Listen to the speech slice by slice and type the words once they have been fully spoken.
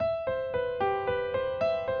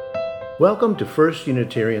Welcome to First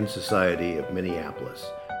Unitarian Society of Minneapolis,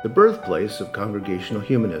 the birthplace of Congregational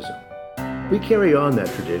Humanism. We carry on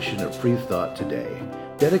that tradition of free thought today,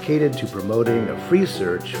 dedicated to promoting a free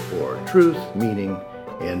search for truth, meaning,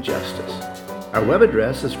 and justice. Our web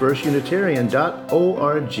address is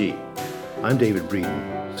firstunitarian.org. I'm David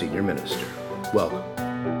Breeden, Senior Minister. Welcome.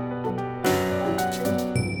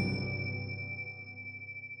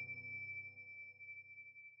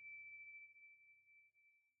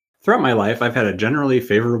 Throughout my life, I've had a generally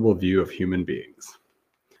favorable view of human beings.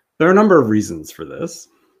 There are a number of reasons for this.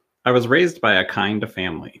 I was raised by a kind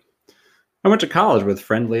family. I went to college with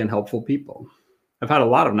friendly and helpful people. I've had a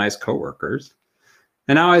lot of nice coworkers.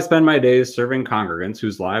 And now I spend my days serving congregants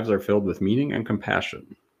whose lives are filled with meaning and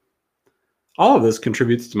compassion. All of this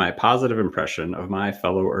contributes to my positive impression of my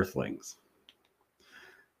fellow earthlings.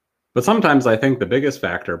 But sometimes I think the biggest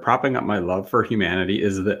factor propping up my love for humanity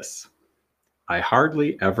is this: I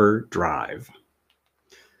hardly ever drive.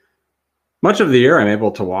 Much of the year, I'm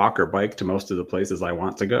able to walk or bike to most of the places I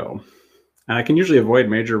want to go, and I can usually avoid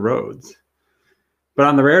major roads. But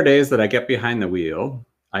on the rare days that I get behind the wheel,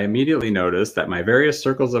 I immediately notice that my various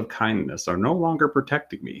circles of kindness are no longer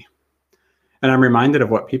protecting me, and I'm reminded of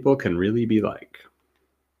what people can really be like.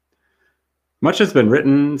 Much has been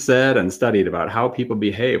written, said, and studied about how people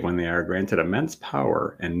behave when they are granted immense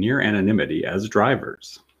power and near anonymity as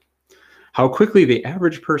drivers. How quickly the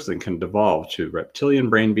average person can devolve to reptilian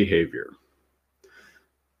brain behavior.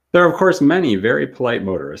 There are, of course, many very polite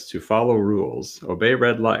motorists who follow rules, obey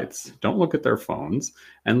red lights, don't look at their phones,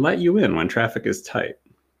 and let you in when traffic is tight.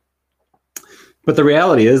 But the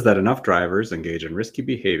reality is that enough drivers engage in risky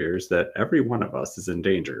behaviors that every one of us is in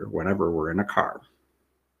danger whenever we're in a car.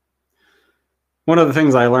 One of the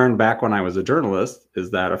things I learned back when I was a journalist is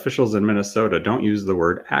that officials in Minnesota don't use the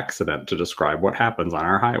word accident to describe what happens on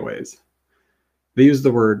our highways. They use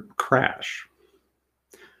the word crash.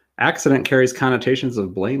 Accident carries connotations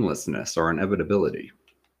of blamelessness or inevitability.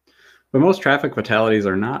 But most traffic fatalities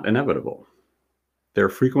are not inevitable. They're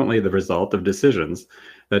frequently the result of decisions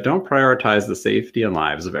that don't prioritize the safety and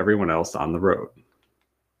lives of everyone else on the road.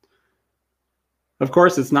 Of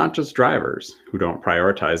course, it's not just drivers who don't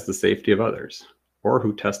prioritize the safety of others or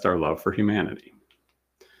who test our love for humanity.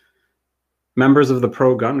 Members of the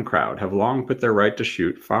pro-gun crowd have long put their right to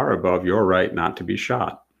shoot far above your right not to be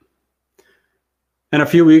shot. And a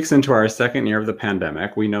few weeks into our second year of the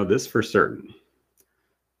pandemic, we know this for certain.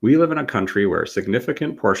 We live in a country where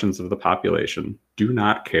significant portions of the population do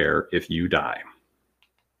not care if you die.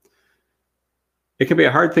 It can be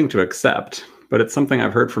a hard thing to accept, but it's something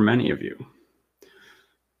I've heard from many of you.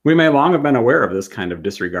 We may long have been aware of this kind of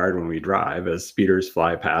disregard when we drive, as speeders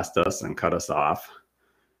fly past us and cut us off.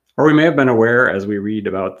 Or we may have been aware as we read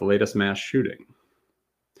about the latest mass shooting.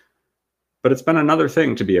 But it's been another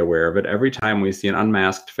thing to be aware of it every time we see an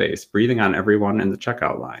unmasked face breathing on everyone in the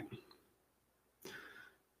checkout line.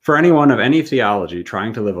 For anyone of any theology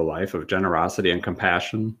trying to live a life of generosity and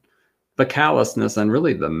compassion, the callousness and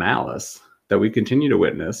really the malice that we continue to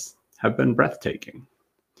witness have been breathtaking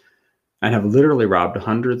and have literally robbed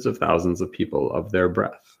hundreds of thousands of people of their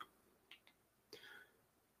breath.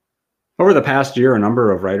 Over the past year, a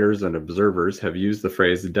number of writers and observers have used the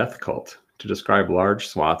phrase death cult to describe large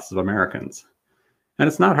swaths of Americans, and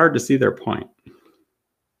it's not hard to see their point.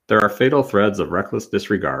 There are fatal threads of reckless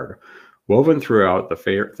disregard woven throughout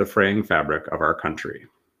the fraying fabric of our country.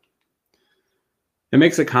 It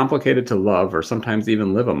makes it complicated to love or sometimes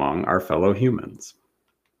even live among our fellow humans.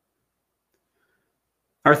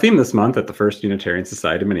 Our theme this month at the First Unitarian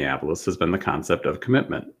Society of Minneapolis has been the concept of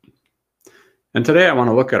commitment. And today I want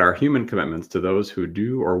to look at our human commitments to those who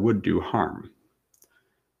do or would do harm.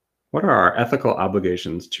 What are our ethical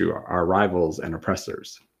obligations to our rivals and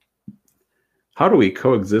oppressors? How do we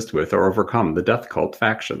coexist with or overcome the death cult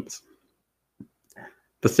factions?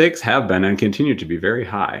 The stakes have been and continue to be very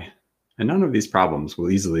high, and none of these problems will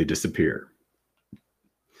easily disappear.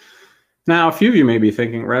 Now, a few of you may be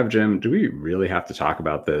thinking, Rev.Jim, do we really have to talk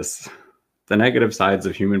about this? The negative sides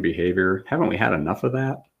of human behavior, haven't we had enough of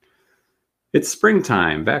that? It's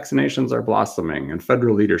springtime, vaccinations are blossoming, and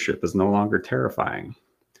federal leadership is no longer terrifying.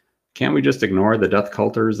 Can't we just ignore the death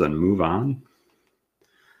culters and move on?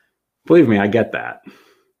 Believe me, I get that.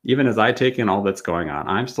 Even as I take in all that's going on,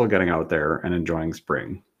 I'm still getting out there and enjoying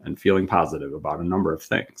spring and feeling positive about a number of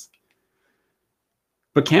things.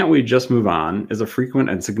 But can't we just move on is a frequent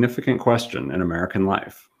and significant question in American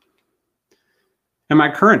life. And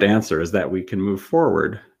my current answer is that we can move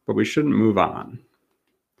forward, but we shouldn't move on.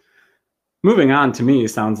 Moving on to me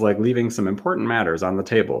sounds like leaving some important matters on the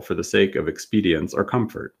table for the sake of expedience or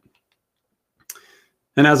comfort.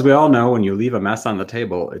 And as we all know, when you leave a mess on the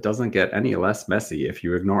table, it doesn't get any less messy if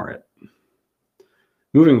you ignore it.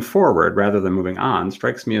 Moving forward rather than moving on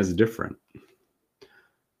strikes me as different.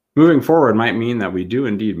 Moving forward might mean that we do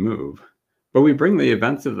indeed move, but we bring the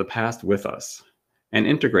events of the past with us and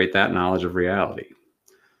integrate that knowledge of reality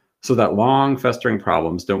so that long festering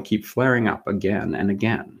problems don't keep flaring up again and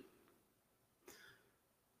again.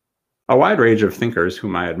 A wide range of thinkers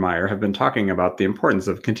whom I admire have been talking about the importance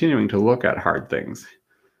of continuing to look at hard things,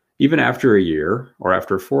 even after a year, or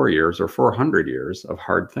after 4 years, or 400 years of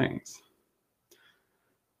hard things.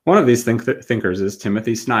 One of these thinkers is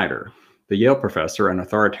Timothy Snyder, the Yale professor and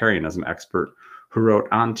authoritarianism expert who wrote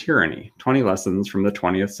On Tyranny, 20 Lessons from the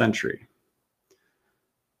 20th Century.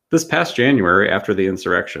 This past January, after the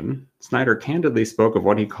insurrection, Snyder candidly spoke of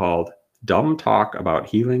what he called dumb talk about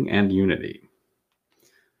healing and unity.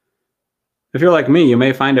 If you're like me, you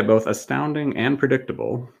may find it both astounding and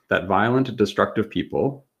predictable that violent, destructive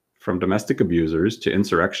people, from domestic abusers to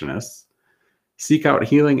insurrectionists, seek out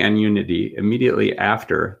healing and unity immediately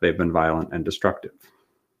after they've been violent and destructive.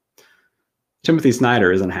 Timothy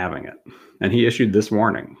Snyder isn't having it, and he issued this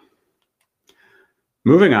warning.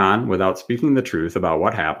 Moving on without speaking the truth about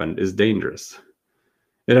what happened is dangerous.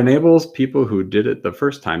 It enables people who did it the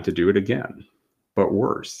first time to do it again, but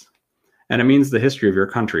worse. And it means the history of your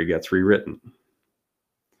country gets rewritten.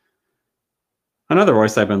 Another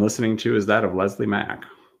voice I've been listening to is that of Leslie Mack,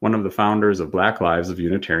 one of the founders of Black Lives of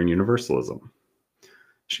Unitarian Universalism.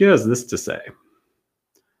 She has this to say: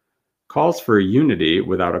 calls for unity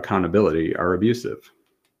without accountability are abusive.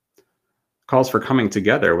 Calls for coming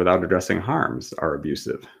together without addressing harms are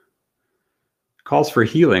abusive. Calls for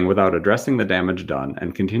healing without addressing the damage done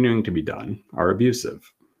and continuing to be done are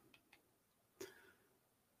abusive.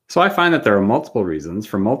 So I find that there are multiple reasons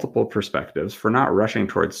from multiple perspectives for not rushing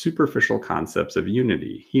towards superficial concepts of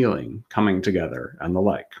unity, healing, coming together, and the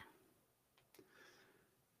like.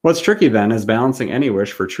 What's tricky then is balancing any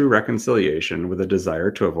wish for true reconciliation with a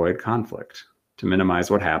desire to avoid conflict, to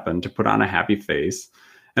minimize what happened, to put on a happy face,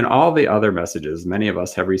 and all the other messages many of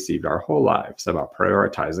us have received our whole lives about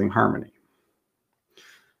prioritizing harmony.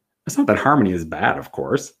 It's not that harmony is bad, of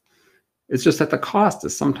course. It's just that the cost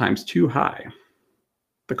is sometimes too high.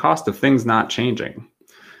 The cost of things not changing.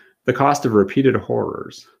 The cost of repeated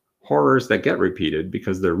horrors. Horrors that get repeated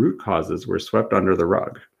because their root causes were swept under the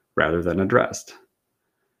rug rather than addressed.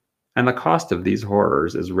 And the cost of these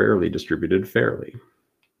horrors is rarely distributed fairly.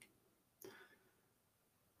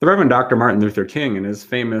 The Reverend Dr. Martin Luther King, in his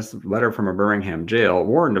famous letter from a Birmingham jail,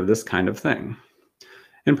 warned of this kind of thing.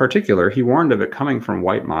 In particular, he warned of it coming from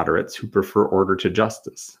white moderates who prefer order to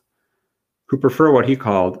justice, who prefer what he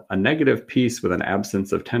called a negative peace with an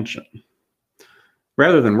absence of tension,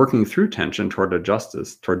 rather than working through tension toward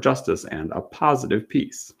justice and a positive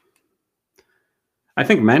peace. I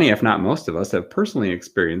think many, if not most of us, have personally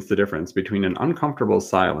experienced the difference between an uncomfortable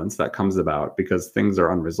silence that comes about because things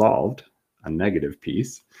are unresolved, a negative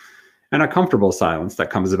peace, and a comfortable silence that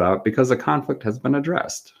comes about because a conflict has been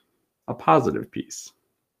addressed, a positive peace.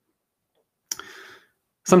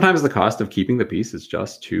 Sometimes the cost of keeping the peace is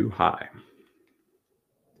just too high.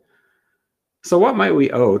 So what might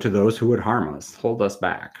we owe to those who would harm us, hold us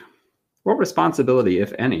back? What responsibility,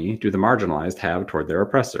 if any, do the marginalized have toward their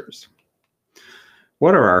oppressors?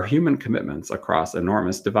 What are our human commitments across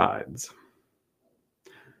enormous divides?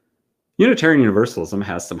 Unitarian Universalism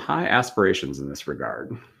has some high aspirations in this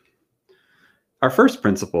regard. Our first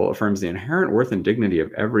principle affirms the inherent worth and dignity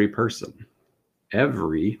of every person,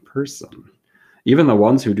 even the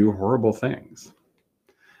ones who do horrible things.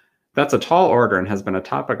 That's a tall order and has been a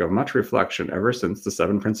topic of much reflection ever since the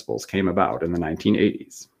 7 Principles came about in the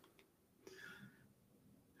 1980s.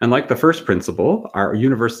 And like the first principle, our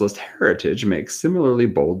Universalist heritage makes similarly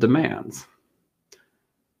bold demands.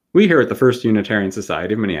 We here at the First Unitarian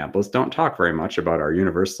Society of Minneapolis don't talk very much about our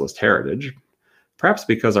Universalist heritage, perhaps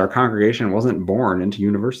because our congregation wasn't born into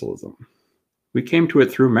Universalism. We came to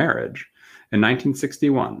it through marriage in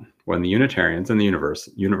 1961, when the Unitarians and the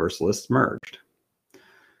Universalists merged.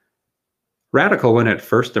 Radical when it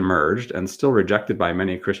first emerged, and still rejected by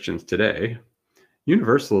many Christians today,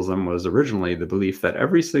 Universalism was originally the belief that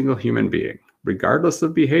every single human being, regardless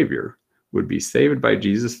of behavior, would be saved by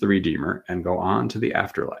Jesus the Redeemer and go on to the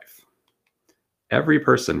afterlife. Every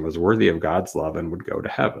person was worthy of God's love and would go to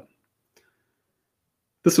heaven.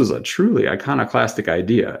 This was a truly iconoclastic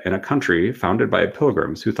idea in a country founded by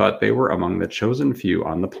pilgrims who thought they were among the chosen few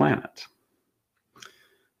on the planet.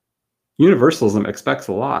 Universalism expects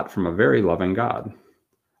a lot from a very loving God,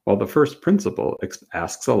 while the first principle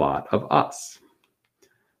asks a lot of us.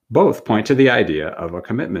 Both point to the idea of a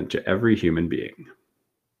commitment to every human being.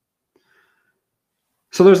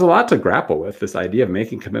 So there's a lot to grapple with, this idea of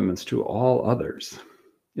making commitments to all others.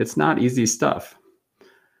 It's not easy stuff.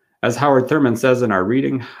 As Howard Thurman says in our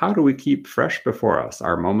reading, how do we keep fresh before us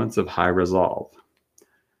our moments of high resolve?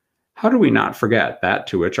 How do we not forget that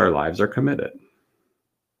to which our lives are committed?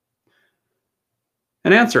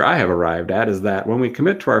 An answer I have arrived at is that when we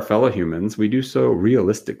commit to our fellow humans, we do so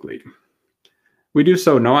realistically. We do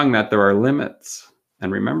so knowing that there are limits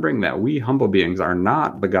and remembering that we humble beings are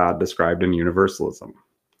not the God described in universalism,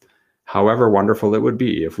 however wonderful it would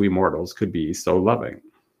be if we mortals could be so loving.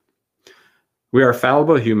 We are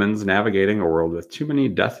fallible humans navigating a world with too many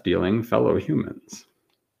death-dealing fellow humans.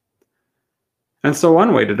 And so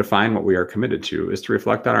one way to define what we are committed to is to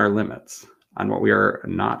reflect on our limits, on what we are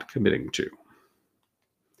not committing to.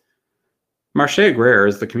 Marche Greer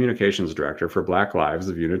is the communications director for Black Lives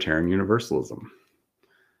of Unitarian Universalism.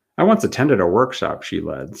 I once attended a workshop she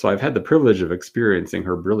led, so I've had the privilege of experiencing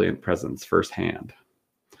her brilliant presence firsthand.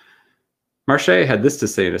 Marche had this to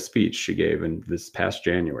say in a speech she gave in this past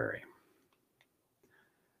January.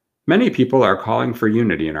 Many people are calling for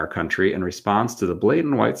unity in our country in response to the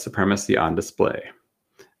blatant white supremacy on display,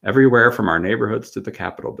 everywhere from our neighborhoods to the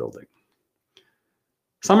Capitol building.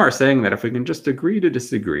 Some are saying that if we can just agree to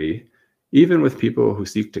disagree, even with people who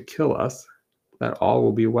seek to kill us, that all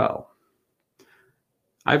will be well.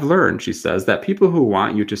 I've learned, she says, that people who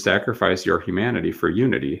want you to sacrifice your humanity for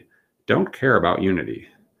unity don't care about unity.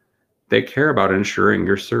 They care about ensuring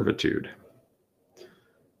your servitude.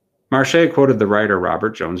 Marche quoted the writer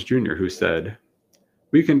Robert Jones Jr., who said,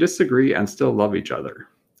 "We can disagree and still love each other,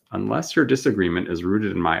 unless your disagreement is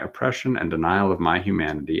rooted in my oppression and denial of my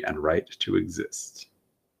humanity and right to exist."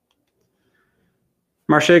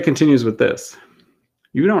 Marche continues with this,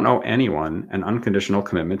 "You don't owe anyone an unconditional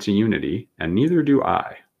commitment to unity, and neither do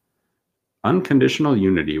I. Unconditional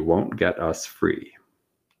unity won't get us free.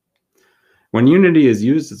 When unity is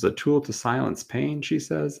used as a tool to silence pain," she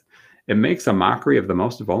says, "it makes a mockery of the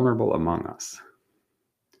most vulnerable among us.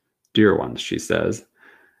 Dear ones," she says,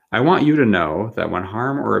 "I want you to know that when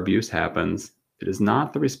harm or abuse happens, it is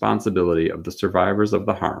not the responsibility of the survivors of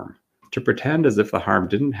the harm to pretend as if the harm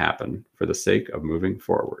didn't happen for the sake of moving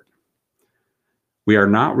forward. We are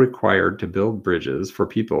not required to build bridges for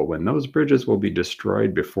people when those bridges will be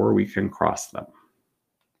destroyed before we can cross them."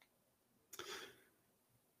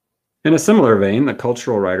 In a similar vein, the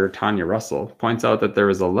cultural writer Tanya Russell points out that there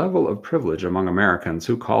is a level of privilege among Americans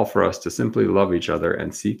who call for us to simply love each other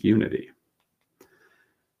and seek unity.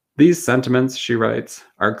 These sentiments, she writes,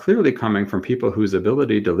 are clearly coming from people whose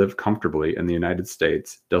ability to live comfortably in the United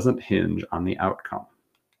States doesn't hinge on the outcome.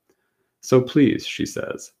 So please, she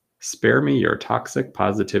says, spare me your toxic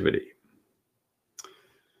positivity.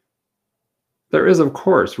 There is, of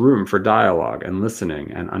course, room for dialogue and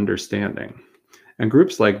listening and understanding. And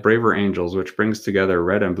groups like Braver Angels, which brings together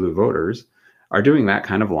red and blue voters, are doing that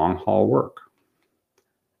kind of long-haul work.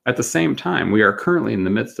 At the same time, we are currently in the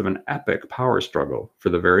midst of an epic power struggle for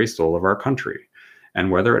the very soul of our country,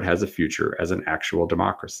 and whether it has a future as an actual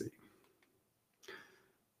democracy.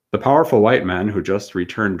 The powerful white men who just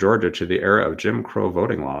returned Georgia to the era of Jim Crow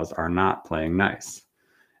voting laws are not playing nice,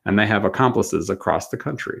 and they have accomplices across the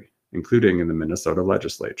country, including in the Minnesota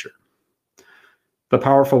legislature. The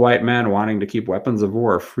powerful white men wanting to keep weapons of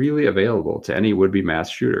war freely available to any would-be mass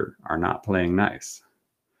shooter are not playing nice.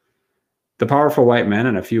 The powerful white men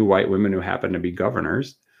and a few white women who happen to be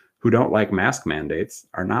governors who don't like mask mandates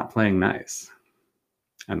are not playing nice.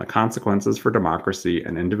 And the consequences for democracy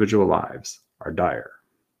and individual lives are dire.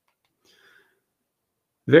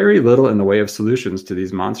 Very little in the way of solutions to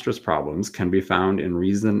these monstrous problems can be found in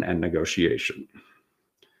reason and negotiation.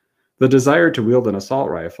 The desire to wield an assault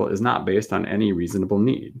rifle is not based on any reasonable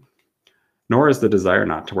need, nor is the desire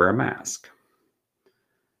not to wear a mask.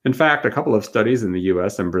 In fact, a couple of studies in the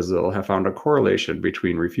US and Brazil have found a correlation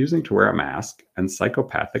between refusing to wear a mask and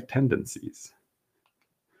psychopathic tendencies.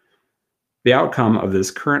 The outcome of this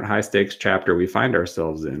current high-stakes chapter we find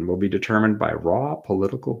ourselves in will be determined by raw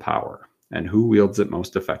political power and who wields it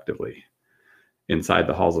most effectively, inside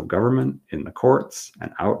the halls of government, in the courts,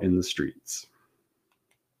 and out in the streets.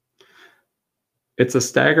 It's a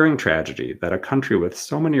staggering tragedy that a country with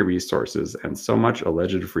so many resources and so much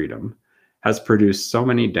alleged freedom has produced so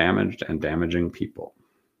many damaged and damaging people.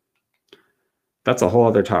 That's a whole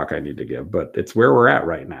other talk I need to give, but it's where we're at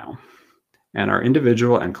right now. And our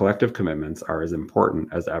individual and collective commitments are as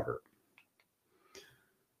important as ever.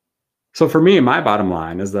 So for me, my bottom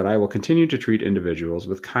line is that I will continue to treat individuals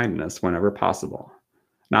with kindness whenever possible,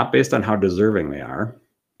 not based on how deserving they are,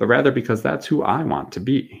 but rather because that's who I want to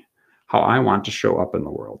be, how I want to show up in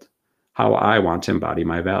the world, how I want to embody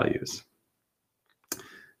my values.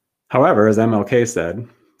 However, as MLK said,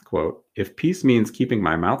 quote, "If peace means keeping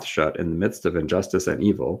my mouth shut in the midst of injustice and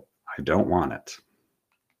evil, I don't want it."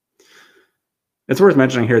 It's worth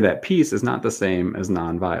mentioning here that peace is not the same as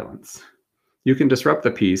nonviolence. You can disrupt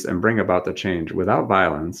the peace and bring about the change without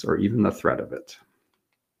violence or even the threat of it.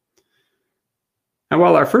 And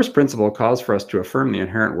while our first principle calls for us to affirm the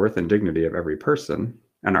inherent worth and dignity of every person,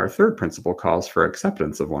 and our third principle calls for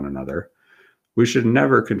acceptance of one another, we should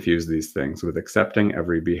never confuse these things with accepting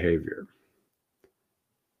every behavior.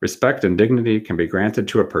 Respect and dignity can be granted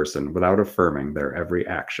to a person without affirming their every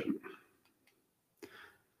action.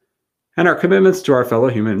 And our commitments to our fellow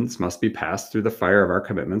humans must be passed through the fire of our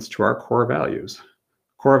commitments to our core values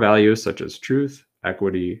such as truth,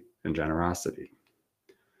 equity, and generosity.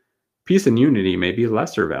 Peace and unity may be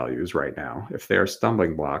lesser values right now if they are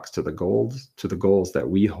stumbling blocks to the goals that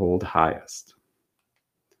we hold highest.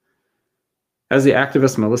 As the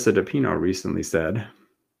activist Melissa DePino recently said,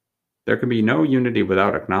 there can be no unity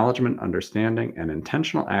without acknowledgement, understanding, and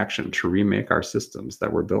intentional action to remake our systems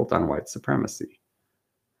that were built on white supremacy.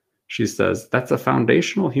 She says that's a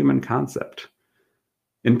foundational human concept.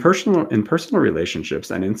 In personal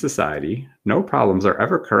relationships and in society, no problems are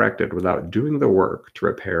ever corrected without doing the work to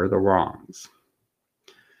repair the wrongs.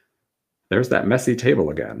 There's that messy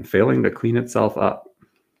table again, failing to clean itself up.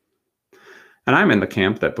 And I'm in the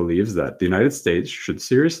camp that believes that the United States should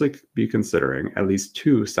seriously be considering at least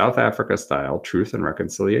 2 South Africa-style truth and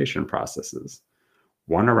reconciliation processes,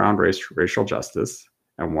 one around racial justice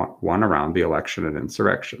and one around the election and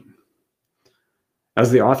insurrection.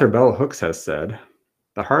 As the author Bell Hooks has said,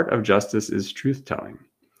 the heart of justice is truth-telling,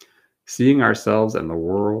 seeing ourselves and the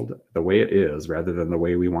world the way it is rather than the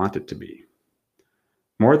way we want it to be.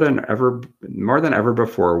 More than ever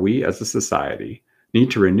before, we as a society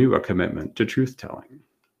need to renew a commitment to truth-telling.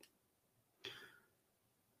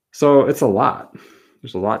 So it's a lot.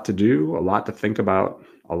 There's a lot to do, a lot to think about,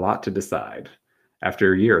 a lot to decide.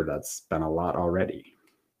 After a year, that's been a lot already.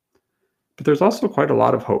 But there's also quite a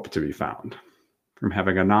lot of hope to be found, from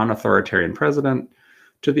having a non-authoritarian president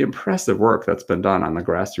to the impressive work that's been done on the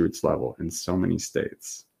grassroots level in so many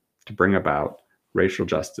states to bring about racial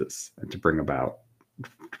justice and to bring about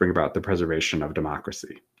the preservation of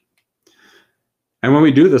democracy. And when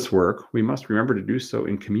we do this work, we must remember to do so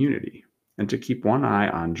in community and to keep one eye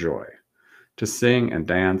on joy, to sing and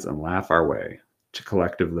dance and laugh our way to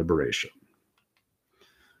collective liberation.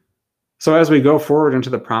 So as we go forward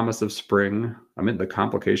into the promise of spring, amid the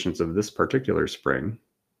complications of this particular spring,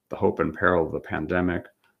 the hope and peril of the pandemic,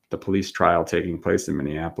 the police trial taking place in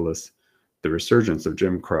Minneapolis, the resurgence of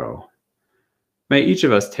Jim Crow, may each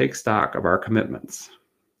of us take stock of our commitments.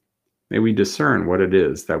 May we discern what it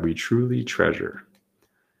is that we truly treasure.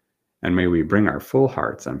 And may we bring our full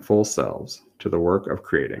hearts and full selves to the work of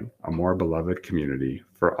creating a more beloved community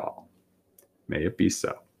for all. May it be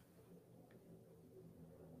so.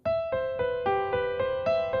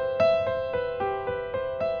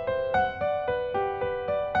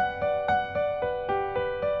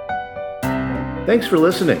 Thanks for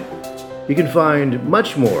listening. You can find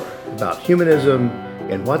much more about humanism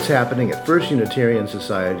and what's happening at First Unitarian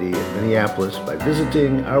Society in Minneapolis by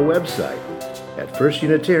visiting our website at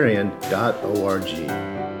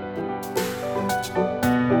firstunitarian.org.